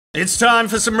It's time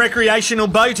for some recreational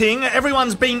boating.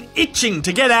 Everyone's been itching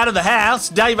to get out of the house.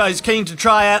 Davo's keen to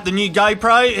try out the new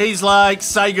GoPro. He's like,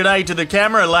 say good day to the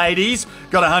camera, ladies.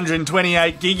 Got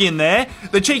 128 gig in there.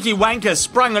 The cheeky wanker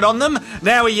sprung it on them.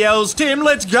 Now he yells, Tim,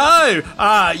 let's go.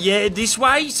 Yeah, this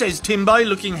way, says Timbo,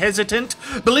 looking hesitant.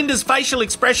 Belinda's facial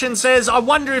expression says, I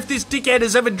wonder if this dickhead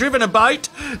has ever driven a boat.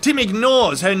 Tim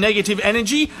ignores her negative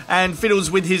energy and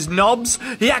fiddles with his knobs.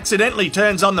 He accidentally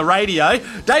turns on the radio.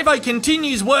 Davo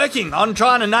continues working on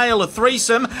trying to nail a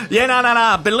threesome. Yeah,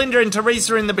 no. Belinda and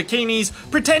Teresa in the bikinis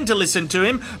pretend to listen to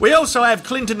him. We also have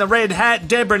Clint in the red hat,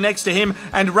 Deborah next to him,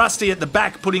 and Rusty at the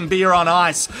back putting beer on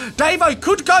ice. Davo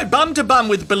could go bum to bum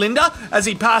with Belinda as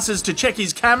he passes to check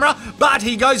his camera, but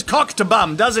he goes cock to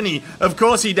bum, doesn't he? Of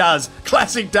course he does.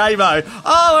 Classic Davo.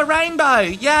 Oh, a rainbow.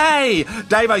 Yay.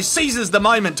 Davo seizes the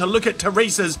moment to look at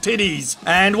Teresa's titties.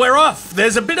 And we're off.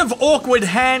 There's a bit of awkward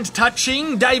hand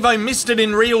touching. Davo missed it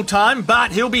in real time,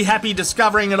 but he'll be happy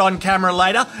discovering it on camera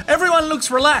later. Everyone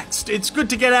looks relaxed. It's good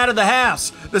to get out of the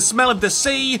house. The smell of the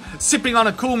sea, sipping on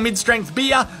a cool mid-strength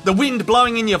beer, the wind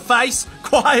blowing in your face.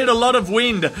 Quite a lot of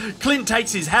wind. Clint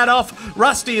takes his hat off.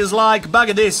 Rusty is like,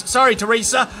 bugger this. Sorry,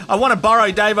 Teresa. I want to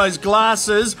borrow Davo's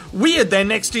glasses. Weird they're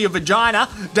next to your vagina.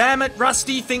 Damn it,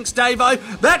 Rusty, thinks Davo.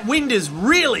 That wind is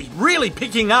really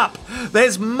picking up.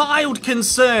 There's mild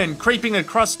concern creeping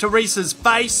across Teresa's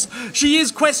face. She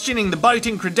is questioning the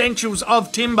boating credentials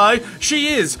of Timbo. She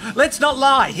is. Let's not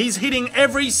lie. He's hitting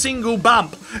every single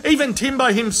bump. Even Timbo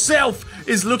himself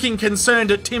is looking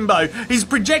concerned at Timbo. He's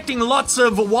projecting lots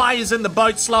of why isn't the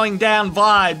boat slowing down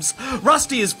vibes.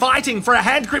 Rusty is fighting for a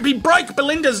hand grip. He broke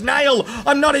Belinda's nail.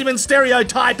 I'm not even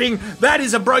stereotyping. That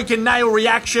is a broken nail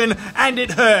reaction and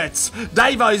it hurts.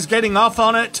 Davo's getting off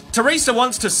on it. Teresa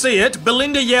wants to see it.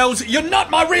 Belinda yells, "You're not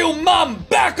my real mum!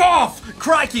 Back off!"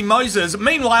 Crikey Moses.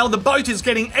 Meanwhile, the boat is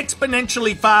getting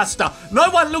exponentially faster. No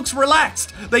one looks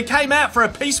relaxed. They came out for a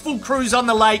peaceful cruise on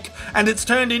the lake and it's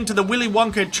turned into the Willy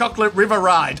Wonka chocolate river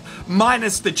ride,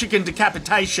 minus the chicken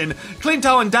decapitation.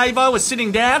 Clinto and Davo are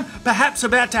sitting down, perhaps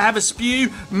about to have a spew,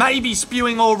 maybe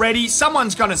spewing already.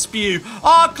 Someone's gonna spew.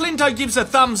 Oh, Clinto gives a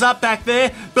thumbs up back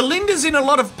there. Belinda's in a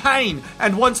lot of pain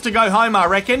and wants to go home, I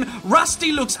reckon.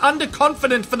 Rusty looks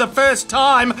underconfident for the first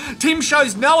time. Tim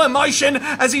shows no emotion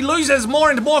as he loses more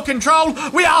and more control.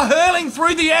 We are hurling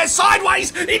through the air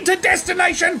sideways into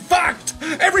destination fucked.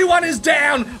 Everyone is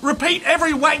down. Repeat,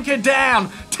 every wanker down.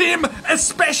 Tim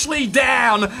especially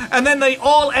down. And then they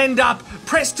all end up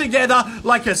pressed together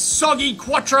like a soggy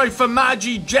quattro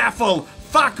formaggi jaffle.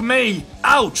 Fuck me.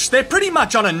 Ouch. They're pretty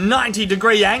much on a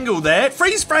 90-degree angle there.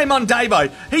 Freeze frame on Davo.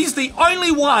 He's the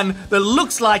only one that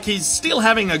looks like he's still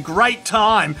having a great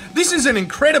time. This is an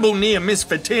incredible near miss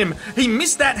for Tim. He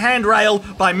missed that handrail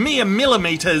by mere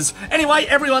millimeters. Anyway,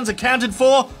 everyone's accounted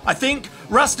for, I think.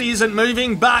 Rusty isn't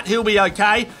moving, but he'll be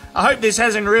okay. I hope this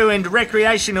hasn't ruined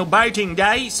recreational boating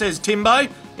day, says Timbo.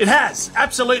 It has.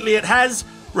 Absolutely it has,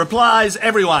 replies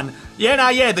everyone.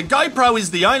 Yeah, the GoPro is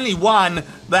the only one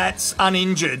that's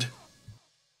uninjured.